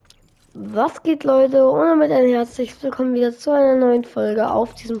Was geht, Leute? Und damit ein herzliches Willkommen wieder zu einer neuen Folge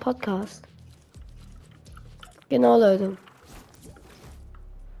auf diesem Podcast. Genau, Leute.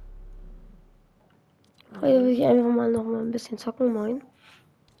 Heute will ich einfach mal noch mal ein bisschen zocken. Moin.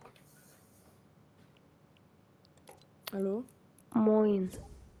 Hallo? Moin.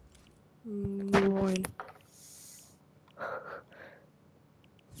 Moin.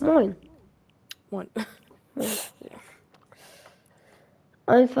 Moin. Moin.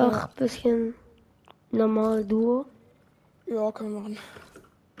 Einfach ein bisschen normal Duo. Ja, können wir machen.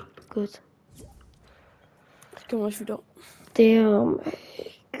 Gut. Ich komme euch wieder. Der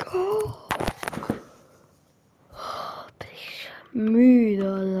Gott. Bin ich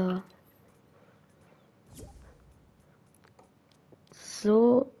müde, Alter.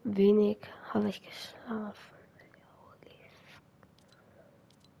 So wenig habe ich geschlafen.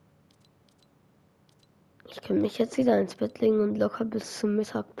 Ich kann mich jetzt wieder ins Bett legen und locker bis zum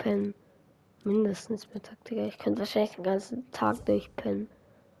Mittag pennen. Mindestens Mittag, Digga. Ich könnte wahrscheinlich den ganzen Tag durchpennen.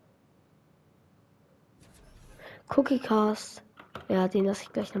 Cookiecast. Ja, den lasse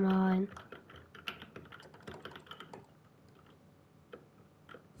ich gleich nochmal rein.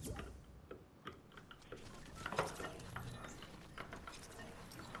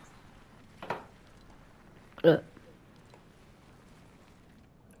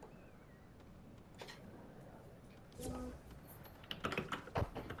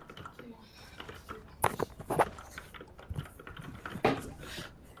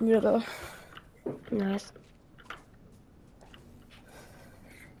 Wieder da. Nice.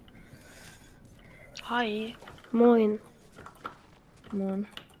 Hi. Moin. Moin.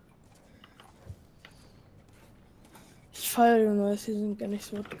 Ich feiere die neue Season gar nicht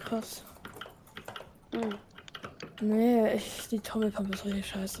so krass. Nee, echt, die Tommy Pump ist richtig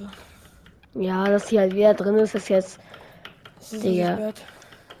scheiße. Ja, dass sie halt wieder drin ist jetzt. Das ist Digga. nicht wert.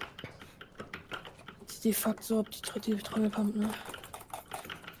 Die fuckt so ab, die Tommy Pump, ne?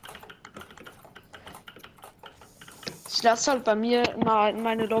 Ich lasse halt bei mir immer in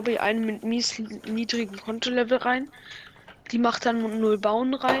meine Lobby einen mit niedrigen Kontolevel rein. Die macht dann 0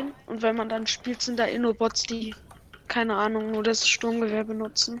 Bauen rein. Und wenn man dann spielt, sind da eh nur Bots, die, keine Ahnung, nur das Sturmgewehr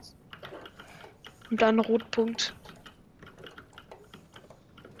benutzen. Und dann Rotpunkt.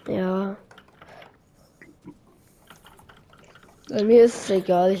 Ja. Bei mir ist es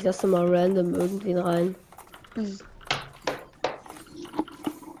egal, ich lasse mal random irgendwen rein.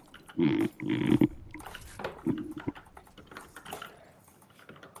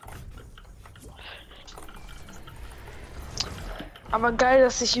 Aber geil,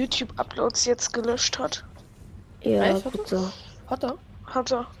 dass sich YouTube-Uploads jetzt gelöscht hat. Ja, Echt? gut so. Hat er?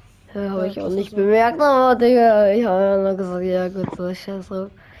 Hat er. Ja, habe ich auch das nicht ist so. bemerkt, aber Digga, ich habe ja nur gesagt, ja gut so,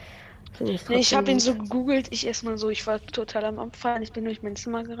 scheiße. Finde ich Nee, ich trotzdem habe ihn gut. so gegoogelt. Ich erstmal so, ich war total am Abfallen. Ich bin durch mein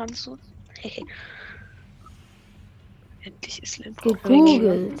Zimmer gerannt so. Endlich ist Lamp.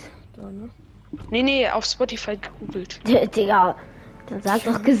 Gegoogelt. Da, ne? Nee, auf Spotify gegoogelt. Digga, dann sag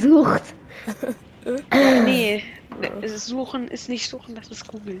doch gesucht. Ja, nee, suchen ist nicht suchen, das ist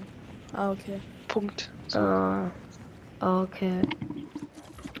googeln. Ah, okay. Punkt. So. Ah, okay.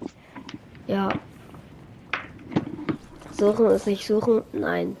 Ja. Suchen ist nicht suchen,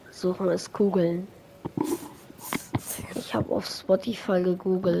 nein, suchen ist googeln. Ich habe auf Spotify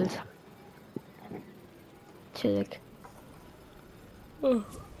gegoogelt. Chillig. Oh.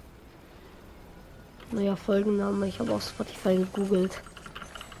 Neuer Folgenname, ich habe auf Spotify gegoogelt.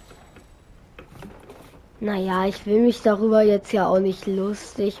 Naja, ich will mich darüber jetzt ja auch nicht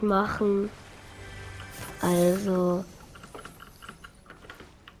lustig machen. Also,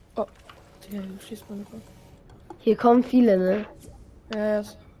 Oh. Ja, du schießt mal nicht. hier kommen viele, ne? Ja,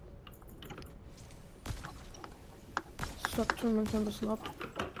 yes. Das schafft schon manchmal ein bisschen ab.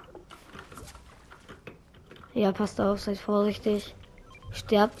 Ja, passt auf, seid vorsichtig.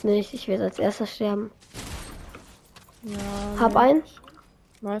 Sterbt nicht, ich werde als erster sterben. Ja. Hab nee. einen.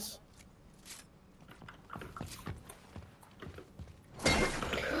 Nice.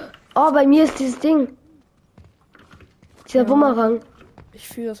 Oh, bei mir ist dieses Ding. Dieser Ja. Bumerang. Ich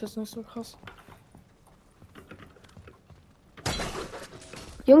fühle das jetzt nicht so krass.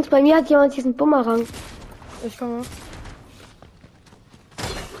 Jungs, bei mir hat jemand diesen Bumerang. Ich komme.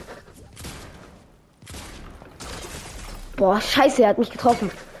 Boah, scheiße, er hat mich getroffen.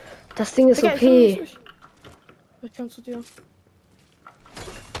 Das Ding ist Digga, OP. Ich komm zu dir.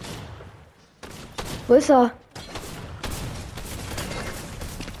 Wo ist er?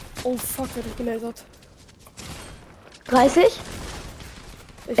 Oh fuck, wird ich gelasert. 30?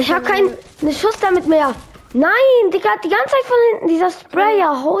 Ich habe keinen Schuss damit mehr. Nein, Digga, die ganze Zeit von hinten dieser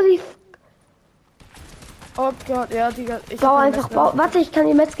Sprayer. Holy. Oh Gott, ja, Digga. Ich Bau hab keine einfach, Messer. bau. Warte, ich kann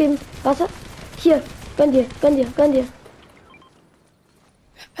dir Metz geben. Warte. Hier, gönn dir, gönn dir, gönn dir.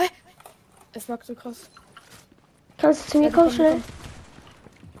 Es mag so krass. Kannst du zu mir Ja, kommen, komm, schnell?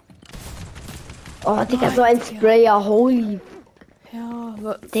 Oh, Digga, Nein, so ein Digga. Sprayer, holy. Ja,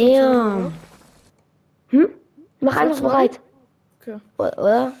 Damn. Hm? Mach einfach zwei? bereit. Okay.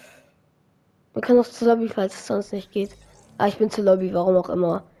 Oder? Wir können auch zur Lobby, falls es sonst nicht geht. Ah, ich bin zur Lobby, warum auch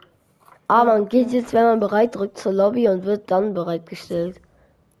immer. Ah, man geht jetzt, wenn man bereit drückt, zur Lobby und wird dann bereitgestellt.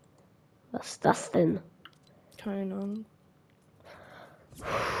 Was ist das denn? Keine Ahnung.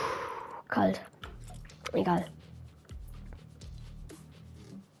 Kalt. Egal.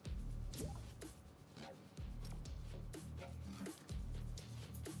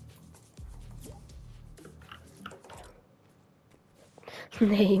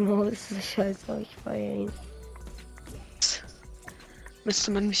 Nee, Mo, ist so scheiße, ich feier ihn.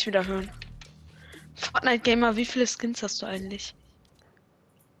 Müsste man mich wieder hören. Fortnite Gamer, wie viele Skins hast du eigentlich?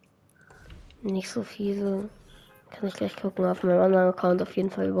 Nicht so viele. Kann ich gleich gucken, auf meinem anderen Account auf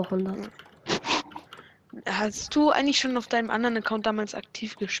jeden Fall über 100. Hast du eigentlich schon auf deinem anderen Account damals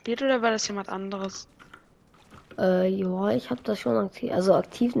aktiv gespielt oder war das jemand anderes? Ja, ich habe das schon aktiv, also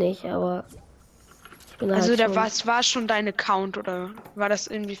aktiv nicht, aber ich bin Also halt da schon... war schon dein Account oder war das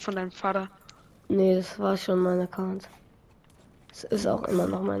irgendwie von deinem Vater? Nee, das war schon mein Account. Es ist auch immer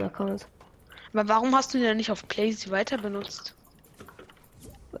noch mein Account. Aber warum hast du den dann nicht auf Playsee weiter benutzt?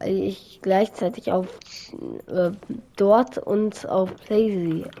 Weil ich gleichzeitig auf dort und auf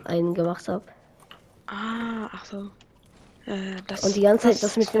Playsee einen gemacht habe. Ah, ach so. Und die ganze Zeit das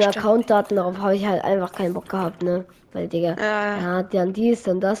ist mit den verständlich. Account-Daten, darauf habe ich halt einfach keinen Bock gehabt, ne? Weil, Digga, ja, dann dies,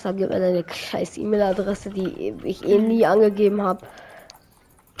 dann das, dann gibt mir deine scheiß E-Mail-Adresse, die ich eh nie angegeben habe.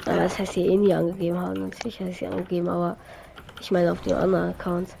 Aber das heißt hier eh nie angegeben haben. Natürlich heißt sie angegeben, aber ich meine auf dem anderen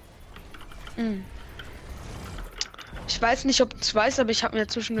Account. Ich weiß nicht, ob du es weißt, aber ich habe mir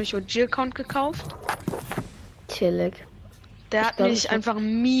zwischendurch OG-Account gekauft. Chillig. Der hat glaub, mich ich hab- einfach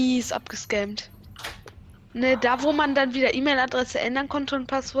mies abgescammt. Ne, da wo man dann wieder E-Mail-Adresse ändern konnte und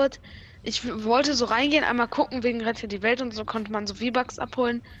Passwort. Ich wollte so reingehen, einmal gucken wegen Rette die Welt und so konnte man so V-Bucks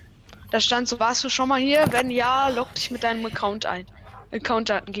abholen. Da stand so, warst du schon mal hier? Wenn ja, log dich mit deinem Account ein.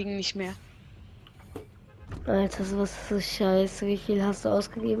 Account-Daten gingen nicht mehr. Alter, sowas ist so scheiße. Wie viel hast du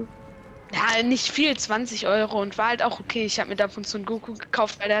ausgegeben? Ja, nicht viel, 20 Euro und war halt auch okay. Ich habe mir davon so einen Goku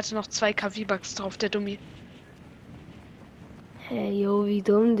gekauft, weil der hatte noch 2 V-Bucks drauf, der Dummi. Hey, yo, wie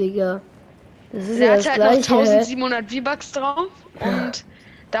dumm, Digga. Das ist Der ja hatte das halt noch gleiche, hä? 1700 V-Bucks drauf und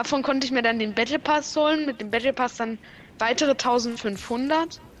davon konnte ich mir dann den Battle Pass holen. Mit dem Battle Pass dann weitere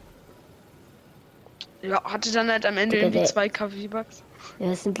 1500. Ja, hatte dann halt am Ende Digga, irgendwie der- 2 V-Bucks.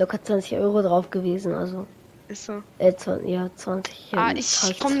 Ja, es sind locker 20 Euro drauf gewesen, also. Ist so. 20, ja, 20.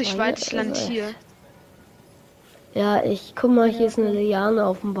 Ich komme nicht weit, ich land hier. Ja, ich guck mal, hier ist eine Liane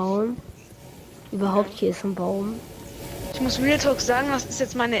auf dem Baum. Überhaupt hier ist ein Baum. Ich muss Real Talk sagen, das ist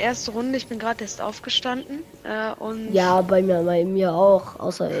jetzt meine erste Runde. Ich bin gerade erst aufgestanden. Und Ja, bei mir auch.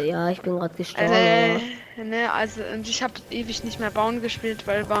 Außer, ja, ich bin gerade gestorben. und ich habe ewig nicht mehr Bauen gespielt,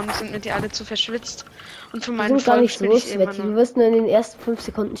 weil Bauen sind mit dir alle zu verschwitzt. Und für Die meinen sind gar Volk nicht so spiele ich immer sweaty. Du nur. wirst nur in den ersten 5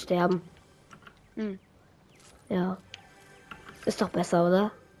 Sekunden sterben. Hm. Ja. Ist doch besser,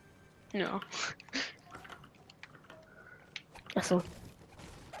 oder? Ja. Ach so.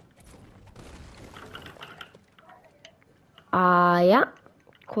 Ah, ja.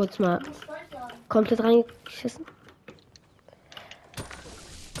 Kurz mal komplett reingeschissen.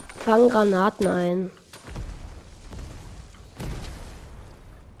 Fang Granaten ein.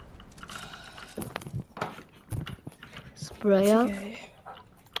 Sprayer.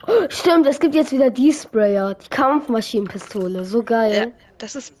 Stimmt, es gibt jetzt wieder die Sprayer. Die Kampfmaschinenpistole. So Ja, geil.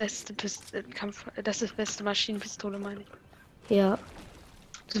 das ist beste das ist beste Maschinenpistole, meine ich. Ja.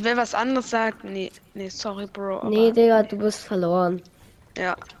 Also, wer was anderes sagt, nee, sorry, Bro. Aber, Nee, Digga, du bist verloren.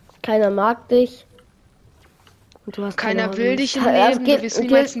 Ja. Keiner mag dich. Und du hast Keiner verloren. will dich im Also Leben, du wirst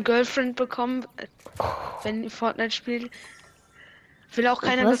niemals einen Girlfriend bekommen, wenn ihr Fortnite spielt. Will auch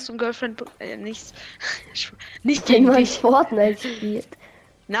keiner, was? dass du einen Girlfriend nichts. Nicht Wenn gegen man dich. Fortnite spielt.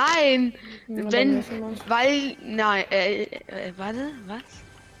 Nein! Ja, Wenn. bei mir schon. Weil. Nein, warte, was?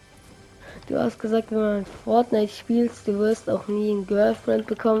 Du hast gesagt, wenn man Fortnite spielst, du wirst auch nie einen Girlfriend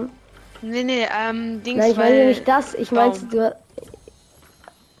bekommen. Nee, Dings, Nein, ich meine weil. nicht das. Ich Baum. meinte, du.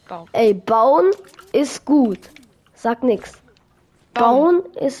 Baum. Ey, bauen ist gut. Sag nix. Bauen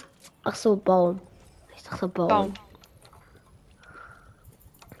ist. Ach so, bauen. Ich dachte bauen. Baum.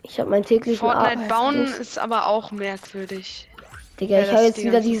 Ich habe mein täglichen Fortnite bauen Dings- ist aber auch merkwürdig. Digga, Ja, ich das habe die jetzt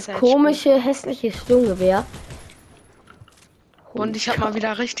wieder ganze dieses Zeit komische, hässliche Sturmgewehr. Und ich habe mal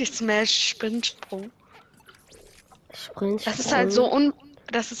wieder richtig Smash Sprintsprung. Sprint. Das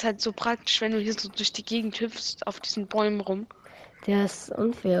ist halt so praktisch, wenn du hier so durch die Gegend hüpfst auf diesen Bäumen rum. Der ist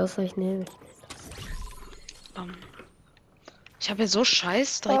unfair, was soll ich nehmen? Ich habe ja so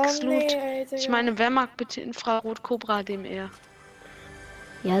scheiß Oh, Drecksloot. nee, Ich meine, wer mag bitte Infrarot Cobra DMR?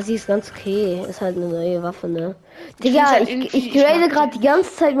 Ja, sie ist ganz okay. Ist halt eine neue Waffe, ne? Ich find's Digga, halt ich irgendwie- grade mag gerade die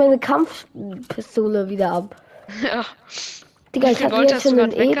ganze Zeit meine Kampfpistole wieder ab. Ja. Digga, Wie ich viel hatte Gold jetzt hast du schon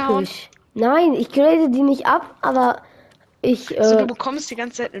einen grad weggehauen? episch. Nein, ich grade die nicht ab, aber ich Du bekommst die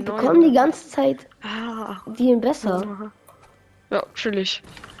ganze Zeit eine neue. bekomme die ganze Zeit Ah. die besser. Aha. Ja, chillig.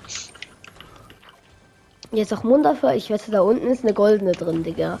 Jetzt auch Mund dafür, ich wette, da unten ist eine goldene drin,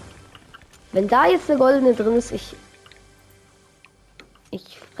 Digga. Wenn da jetzt eine goldene drin ist, ich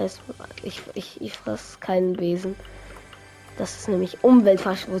fress keinen Besen. Das ist nämlich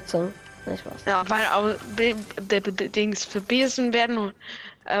Umweltverschmutzung. Nein, Spaß. Ja, weil auch Dings für Besen werden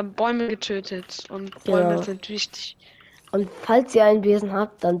Bäume getötet und Bäume Genau. sind wichtig. Und falls ihr einen Besen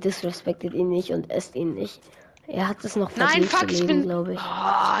habt, dann disrespektet ihn nicht und esst ihn nicht. Er hat es noch Nein, verdient fuck, zu ich leben, bin. glaube ich.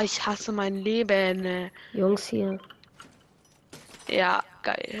 Oh, ich hasse mein Leben. Jungs hier. Ja,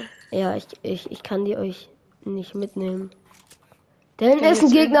 geil. Ja, ich kann die euch nicht mitnehmen. Da hinten Wenn ist ein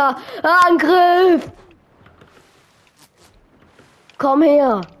jetzt Gegner. Angriff! Komm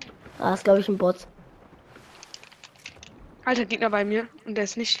her. Ah, ist glaube ich ein Bot. Alter Gegner bei mir und der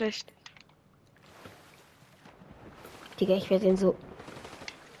ist nicht schlecht. Digga, ich werde den so.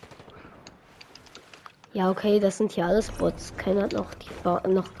 Ja, okay, das sind hier alles Bots. Keiner hat noch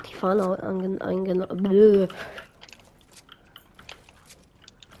die Fahne eingenommen.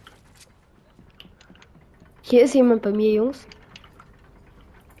 Hier ist jemand bei mir, Jungs.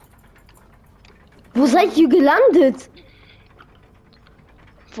 Wo seid ihr gelandet?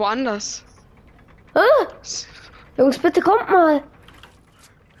 Woanders. Ah! Jungs, bitte kommt mal.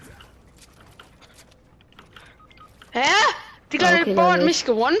 Hä? Die kleine okay, Bauer dann hat nicht. mich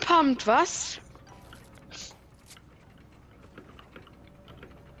gewonpumpt, was?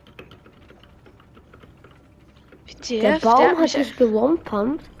 Der Baum hat dich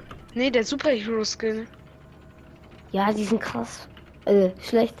gewompumpt. Nee, der Superhero-Skin. Ja, die sind krass.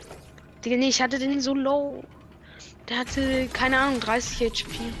 Schlecht. Digga, nee, ich hatte den so low. Der hatte, keine Ahnung, 30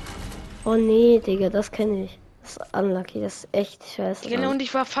 HP. Oh nee, Digga, das kenne ich. Das ist unlucky, das ist echt scheiße. Genau, und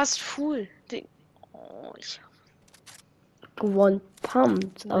ich war fast full. Oh, ich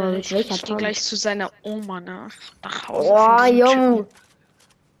gewompumpt. Aber mit welcher ich geh Pump? gleich zu seiner Oma nach Hause. Oh, von diesem Junge. Typen.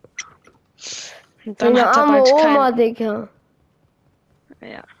 Und dann Deine hat er arme bald Oma, Digga.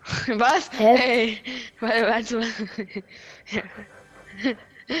 Ja. Was? Hä? Ey, weißt du. Ja.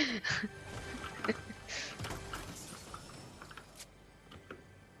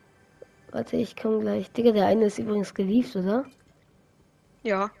 Warte, ich komme gleich. Digga, der eine ist übrigens geliebt, oder?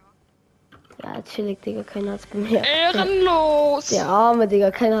 Ja. Ja, chillig, Digga, keiner hat's bemerkt. Ehrenlos! Der arme, Digga,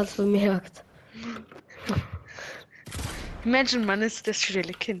 keiner hat's bemerkt. Imagine, man ist das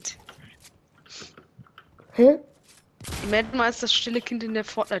stille Kind. Hä? Imagine, man ist das stille Kind in der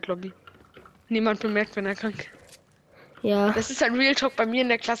Fortnite-Lobby. Niemand bemerkt, wenn er krank ist. Ja. Das ist ein Real Talk bei mir in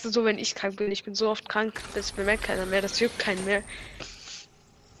der Klasse so, wenn ich krank bin. Ich bin so oft krank, das bemerkt keiner mehr, das juckt keinen mehr.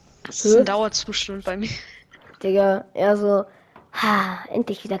 Das ist ein Dauerzustand bei mir. Digga, er so,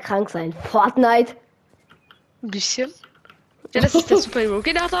 endlich wieder krank sein. Fortnite. Ein bisschen. Ja, das ist der Superhero.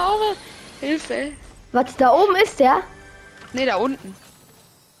 Geh nach da oben. Hilfe, ey. Was, da oben ist der? Nee, da unten.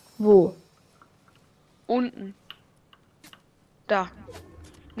 Wo? Unten. Da.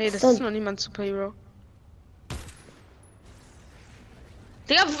 Nee, das Dann- ist noch niemand Superhero.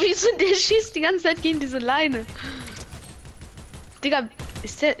 Digga, wieso der schießt die ganze Zeit gegen diese Leine? Digga,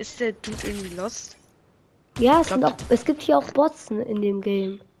 ist der Dude irgendwie lost? Ja, es gibt hier auch Bots in dem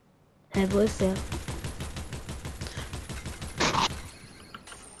Game. Hä, wo ist der?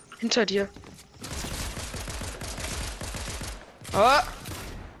 Hinter dir. Oh!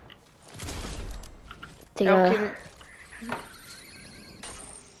 Digga. Ja, okay.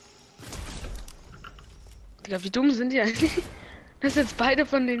 Digga, wie dumm sind die eigentlich? Das sind jetzt beide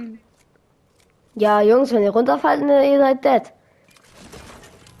von den. Ja, Jungs, wenn ihr runterfallt, ne, ihr seid dead.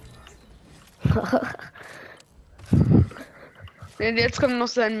 Und jetzt kommt noch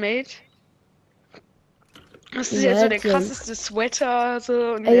sein Mate. Das ist Ja, jetzt so der Tim. krasseste Sweater so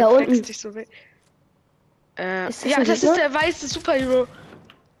und Ey, der da flext unten. sich so weg. Ist das Ja, ein das Gegner? ist der weiße Superhero.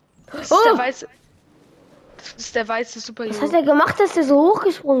 Das ist Oh! der weiße. Das ist der weiße Superhero. Was hat er gemacht, dass der so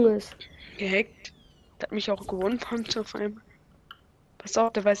hochgesprungen ist? Gehackt. Der hat mich auch gewonpumpt auf einmal. Pass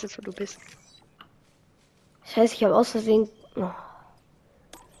auf, der weiß jetzt, wo du bist. Scheiße, ich habe aus Versehen. Oh.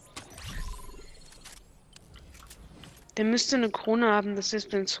 Der müsste eine Krone haben, das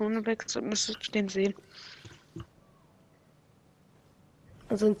ist, wenn Zone wechselt, müsstest du den sehen.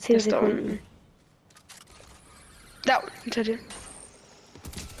 Also in 10 Der ist da Sekunden. unten. Da, hinter dir.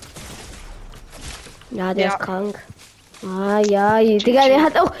 Ja, der Ja. ist krank. Ah, ja, Digga, der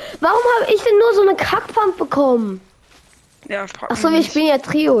hat auch... Warum habe ich denn nur so eine Kackpump bekommen? Ja, frag Ach so, mich wir nicht. spielen ja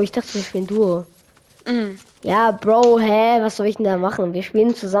Trio. Ich dachte, wir spielen Duo. Mhm. Ja, Bro, was soll ich denn da machen? Wir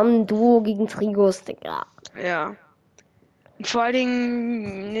spielen zusammen Duo gegen Trigos, Digga. Ja. Und vor allen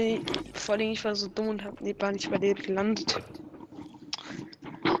Dingen, ich war so dumm und hab nicht bei dir gelandet.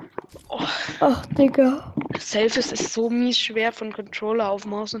 Oh, Ach, Digga. Selfies ist so mies schwer von Controller auf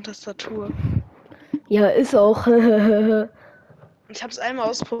Maus und Tastatur. Ja, ist auch. Ich hab's einmal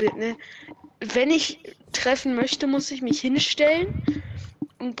ausprobiert, ne? Wenn ich treffen möchte, muss ich mich hinstellen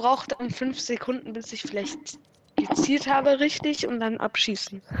und brauche dann 5 Sekunden, bis ich vielleicht gezielt habe richtig und dann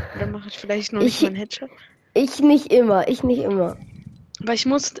abschießen. Und dann mache ich vielleicht noch nicht Ich- mal einen Headshot. Ich nicht immer. Aber ich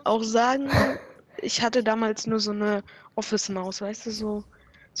muss auch sagen, ich hatte damals nur so eine Office-Maus, weißt du, so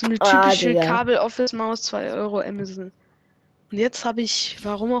eine typische Digga. Kabel-Office-Maus, 2 Euro Amazon. Und jetzt habe ich,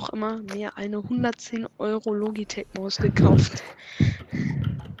 warum auch immer, mir eine 110 Euro Logitech-Maus gekauft.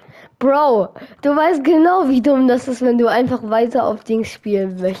 Bro, du weißt genau, wie dumm das ist, wenn du einfach weiter auf Dings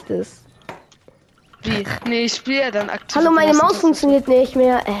spielen möchtest. Wie? Nee, ich spiele ja dann aktiv. Hallo, meine Maus und Maus Tastatur. funktioniert nicht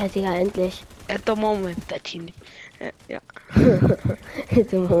mehr. Digga, endlich. At the moment that he... ja. At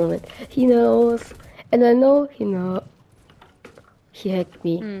the moment. He knows. And I know he knows. He hacked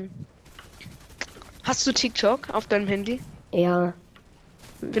me. Hm. Hast du TikTok auf deinem Handy? Ja,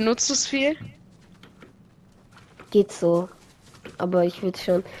 Benutzt du es viel? geht so. Aber ich würde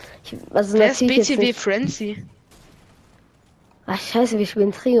schon... also Wer ist natürlich jetzt BTW nicht... Frenzy? Ach, scheiße, wir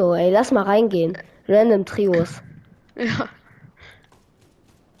spielen Trio. Ey, lass mal reingehen. Random Trios. Ja.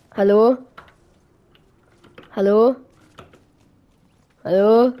 Hallo? Hallo?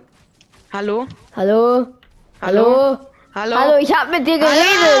 Hallo? Hallo? Hallo? Hallo? Hallo? Hallo, ich hab mit dir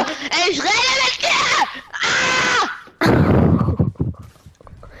geredet. Ich rede mit dir!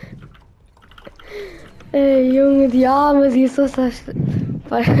 Ey, Junge, die Arme, sie ist so verstört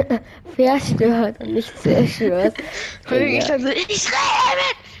und nicht zerstört. Ich dann so, ich rede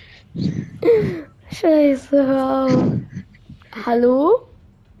mit! Scheiße, hör auf. Hallo?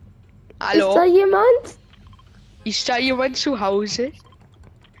 Hallo? Ist da jemand? Ist da jemand zu Hause?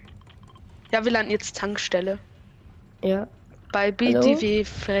 Ja, wir landen jetzt Tankstelle. Ja. Bei BTW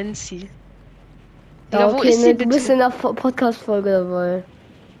Frenzy. Ja, Ja, wo okay, ist die du bist bitte? in der Podcast-Folge dabei.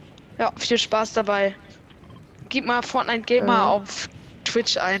 Ja, viel Spaß dabei. Gib mal Fortnite Gamer auf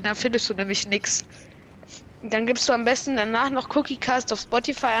Twitch ein, da findest du nämlich nix. Dann gibst du am besten danach noch Cookiecast auf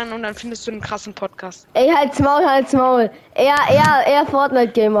Spotify an und dann findest du einen krassen Podcast. Ey, halt's Maul. Eher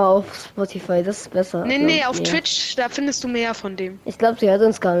Fortnite-Gamer auf Spotify, das ist besser. Nee, auf Twitch, da findest du mehr von dem. Ich glaube, sie hört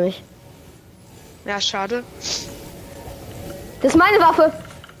uns gar nicht. Ja, schade. Das ist meine Waffe.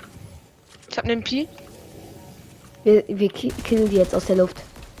 Ich hab einen Pi. Wir killen die jetzt aus der Luft.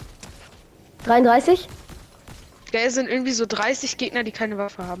 33? Geil, sind irgendwie so 30 Gegner, die keine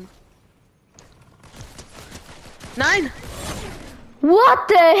Waffe haben. Nein! What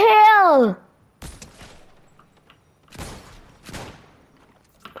the hell?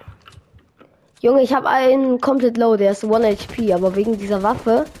 Junge, ich habe einen komplett low, der ist 1 HP, aber wegen dieser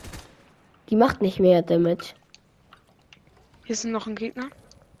Waffe, die macht nicht mehr Damage. Hier ist noch ein Gegner.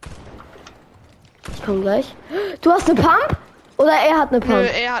 Ich komme gleich. Du hast eine Pump? Oder er hat eine Nö, Pump?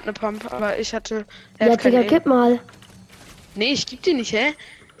 er hat eine Pump, aber ich hatte... Ja, Digga, gib mal. Nee, ich geb die nicht, hä?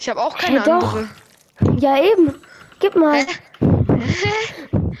 Ich habe auch keine doch. andere. Ja, eben. Gib mal.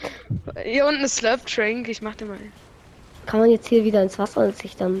 Hier unten ist Slurp Trank, ich mach den mal. Kann man jetzt hier wieder ins Wasser und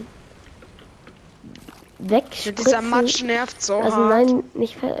sich dann Ja, wegspritzen? dieser Matsch nervt so Also hart. nein,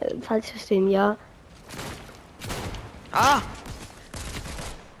 nicht falsch verstehen, ja. Ah,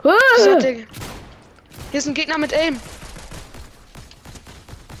 Ah! hier ist ein Gegner mit Aim.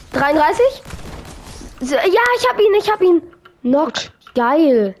 33? So, ja, ich hab ihn. Knock. Gut.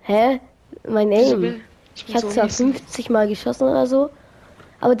 Geil. Hä? Mein Wieso Aim. bin Ich hab zwar mies. 50 Mal geschossen oder so.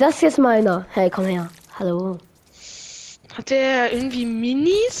 Aber das ist jetzt meiner. Hey, komm her. Hallo. Hat der irgendwie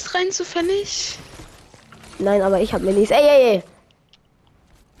Minis rein zufällig? Nein, aber ich hab Minis. Ey.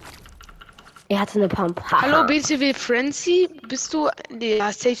 Er hatte eine Pump. Haha. Hallo BTW Frenzy, bist du... Nee,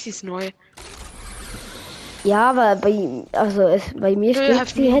 ja, Safety ist neu. Ja, aber bei mir Nö, steht,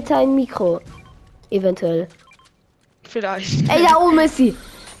 sie hätte ein Mikro. Eventuell. Vielleicht. Ey, da oben ist sie.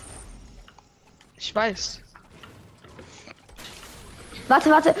 Ich weiß.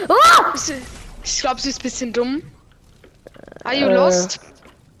 Warte. Oh! Ich glaube, sie ist ein bisschen dumm. Are you lost?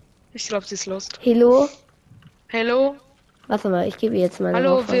 Ich glaube, sie ist lost. Hello? Hello? Warte mal, ich gebe ihr jetzt meine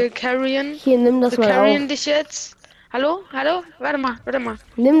Hallo, Waffe. wir carryen. Hier, nimm das Wir mal carryen auf. dich jetzt. Hallo? Hallo? Warte mal.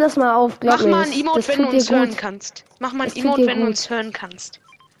 Nimm das mal auf, glaub Mach mir. mal ein Emote, wenn du uns gut. hören kannst. Mach mal ein Das tut Emote, dir wenn du gut. uns hören kannst.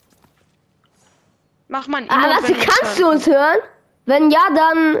 Mach mal ein Ah, Emote, warte, wenn du kannst du uns hören? Wenn ja,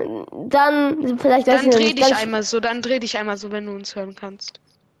 dann vielleicht weiß Dann ich dreh nicht. dich einmal so, wenn du uns hören kannst.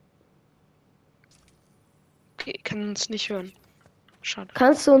 Okay, kann uns nicht hören. Schade.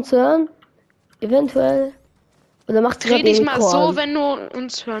 Kannst du uns hören? Eventuell. Oder machst du Dreh grad dich den mal Mikro so, an? wenn du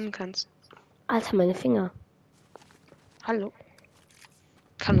uns hören kannst. Alter, meine Finger. Hallo?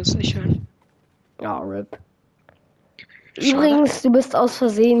 Kann uns nicht hören. Ja, RIP. Schade. Übrigens, du bist aus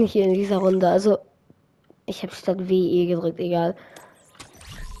Versehen hier in dieser Runde. Also, ich habe statt WE gedrückt, egal.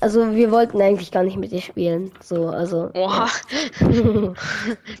 Also, wir wollten eigentlich gar nicht mit dir spielen. So, also. Oha. Ja.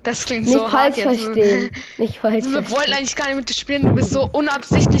 Das klingt Nicht so hart falsch jetzt. verstehen. Nicht falsch Wir wollten verstehen. eigentlich gar nicht mit dir spielen, du bist so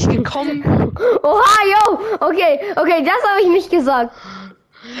unabsichtlich gekommen. Oha, yo! Okay, das habe ich nicht gesagt.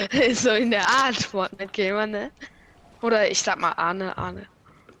 So in der Art Fortnite-Gamer, ne? Oder ich sag mal Arne.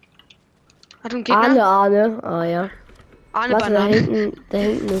 Hat ein Gegner? Arne. Ah, ja. Arne Warte, Banane. da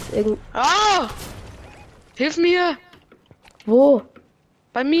hinten ist irgend... Ah! Hilf mir! Wo?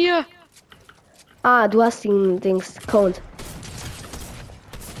 Bei mir! Ah, du hast den Dings, Code.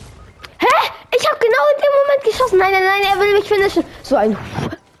 Hä? Ich habe genau in dem Moment geschossen. Nein, er will mich finishen. So ein...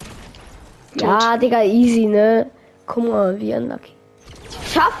 Ja, Digga, easy, ne? Guck mal, wie unlucky.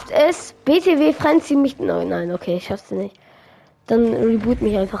 Schafft es BTW Frenzy mich... Nein, okay, ich schaff's nicht. Dann reboot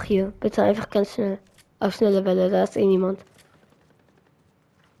mich einfach hier. Bitte einfach ganz schnell. Auf schnelle Welle, da ist eh niemand.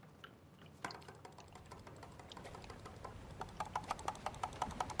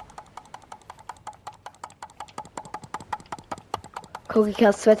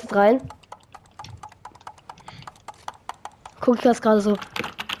 Cookiecast sweatet rein. Cookiecast gerade so.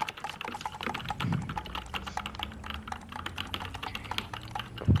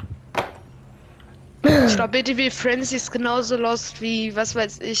 Ich glaube, BTW Frenzy ist genauso lost wie, was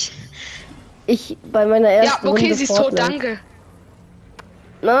weiß ich. Ich bei meiner ersten Ja, okay, Runde sie ist tot, Fortnite. danke.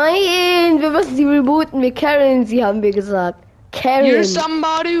 Nein, wir müssen sie rebooten. Wir carryen sie, haben wir gesagt. You're Carryen.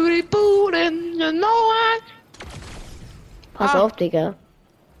 somebody rebooting, you know what? Pass Ah. auf, Digga.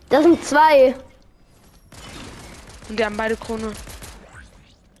 Das sind zwei. Und die haben beide Krone.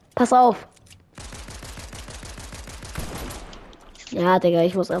 Pass auf. Ja, Digga,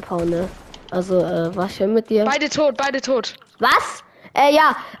 ich muss abhauen, ne? Also, war schön mit dir. Beide tot. Was?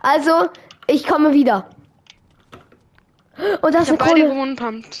 Ja, also, ich komme wieder. Und das Ich ist hab eine beide Krone.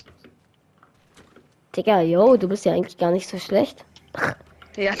 gewunpumpt. Digga, yo, du bist ja eigentlich gar nicht so schlecht.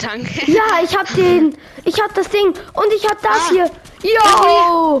 Ja, danke. Ja, ich hab den. Ich hab das Ding. Und ich hab das hier.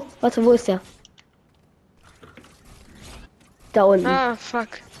 Yo! Warte, wo ist der? Da unten. Ah, fuck.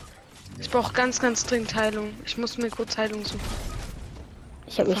 Ich brauche ganz dringend Heilung. Ich muss mir kurz Heilung suchen.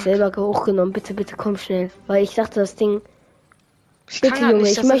 Ich habe mich selber hochgenommen. Bitte, komm schnell. Weil ich dachte, das Ding. Ich Bitte, kann grad Junge,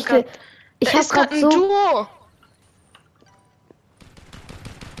 nicht, ich das ist möchte. grad- Ich Da hab ist grad grad ein so. Duo.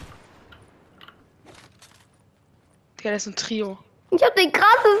 Ja, das ist ein Trio. Ich hab den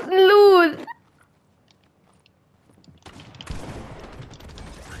krassesten Loot.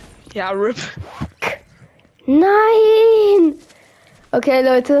 Ja, RIP. Nein! Okay,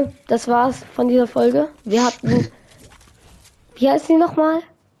 Leute, das war's von dieser Folge. Wir hatten. Wie heißt sie nochmal?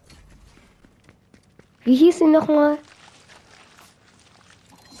 Wie hieß sie nochmal?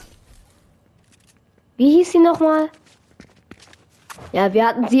 Wie hieß sie nochmal? Ja, wir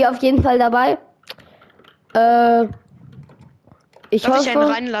hatten sie auf jeden Fall dabei. Ich Darf ich einen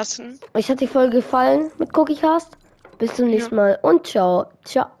hoffe, reinlassen? euch hat die Folge gefallen mit Cookiecast. Bis zum nächsten Mal und ciao.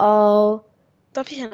 Ciao. Darf ich einen